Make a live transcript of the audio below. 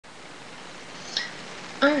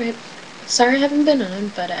Alright, sorry I haven't been on,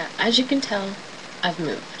 but as you can tell, I've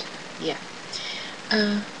moved. Yeah.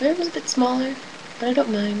 My room was a bit smaller, but I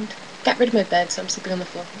don't mind. Got rid of my bed, so I'm sleeping on the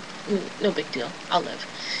floor. No big deal. I'll live.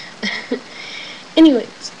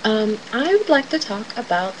 Anyways, I would like to talk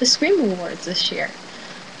about the Scream Awards this year.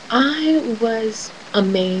 I was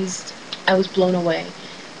amazed. I was blown away.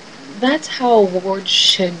 That's how awards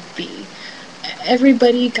should be.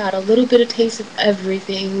 Everybody got a little bit of taste of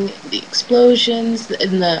everything. The explosions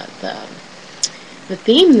and the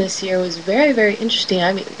theme this year was very, very interesting.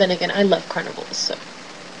 I mean, then again, I love carnivals, so.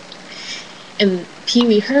 And Pee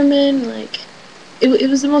Wee Herman, like, it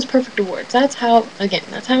was the most perfect awards. That's how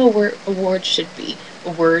awards should be.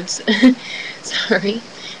 Awards. Sorry.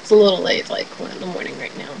 It's a little late, it's like 1 in the morning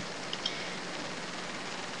right now.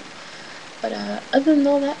 But other than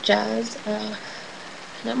all that jazz,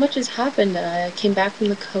 not much has happened. I came back from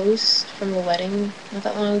the coast from a wedding not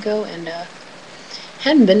that long ago, and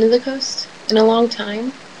hadn't been to the coast in a long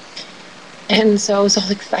time. And so I was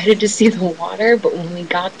all excited to see the water, but when we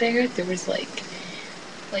got there, there was like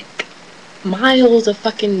miles of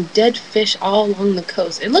fucking dead fish all along the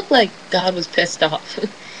coast. It looked like God was pissed off.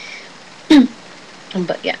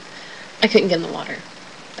 But yeah, I couldn't get in the water.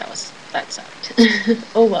 That sucked.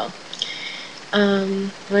 Oh well.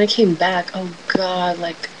 When I came back, oh god,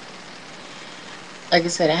 like I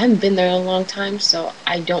said, I haven't been there in a long time, so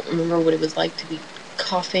I don't remember what it was like to be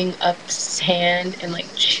coughing up sand and like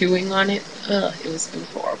chewing on it. Ugh, it was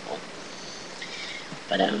horrible.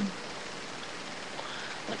 But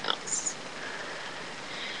what else?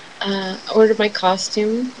 I ordered my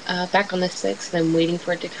costume back on the 6th, and I'm waiting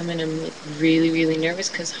for it to come in. I'm like really, really nervous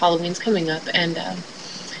because Halloween's coming up, and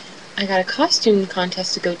I got a costume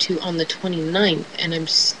contest to go to on the 29th, and I'm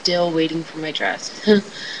still waiting for my dress.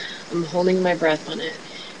 I'm holding my breath on it,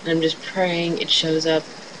 and I'm just praying it shows up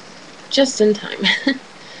just in time.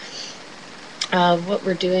 What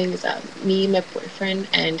we're doing is me, my boyfriend,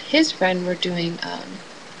 and his friend, we're doing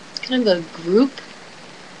kind of a group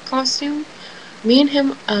costume. Me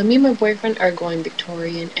and my boyfriend are going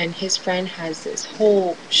Victorian, and his friend has this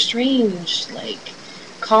whole strange, like,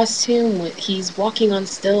 costume. He's walking on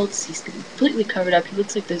stilts, he's completely covered up, he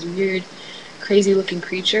looks like this weird, crazy looking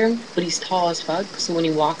creature, but he's tall as fuck, so when he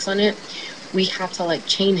walks on it, we have to, like,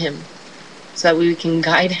 chain him, so that way we can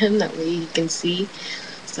guide him, that way he can see.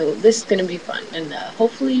 So this is gonna be fun, and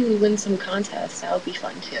hopefully we win some contests. That would be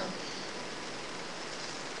fun too.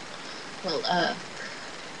 Well,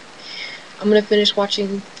 I'm gonna finish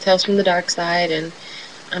watching Tales from the Dark Side, and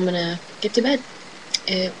I'm gonna get to bed.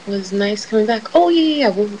 It was nice coming back. Oh yeah.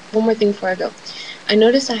 One more thing before I go. I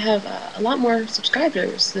noticed I have a lot more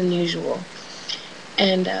subscribers than usual,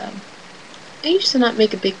 and I used to not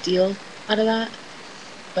make a big deal out of that,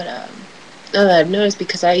 but now that I've noticed,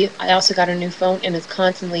 because I also got a new phone and it's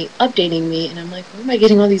constantly updating me, and I'm like, where am I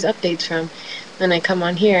getting all these updates from? Then I come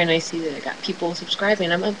on here and I see that I got people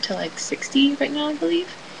subscribing. I'm up to like 60 right now, I believe.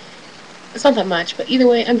 It's not that much, but either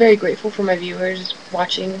way, I'm very grateful for my viewers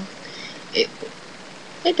watching. It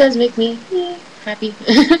it does make me happy.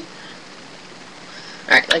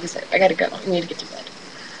 Alright, like I said, I gotta go. I need to get to bed.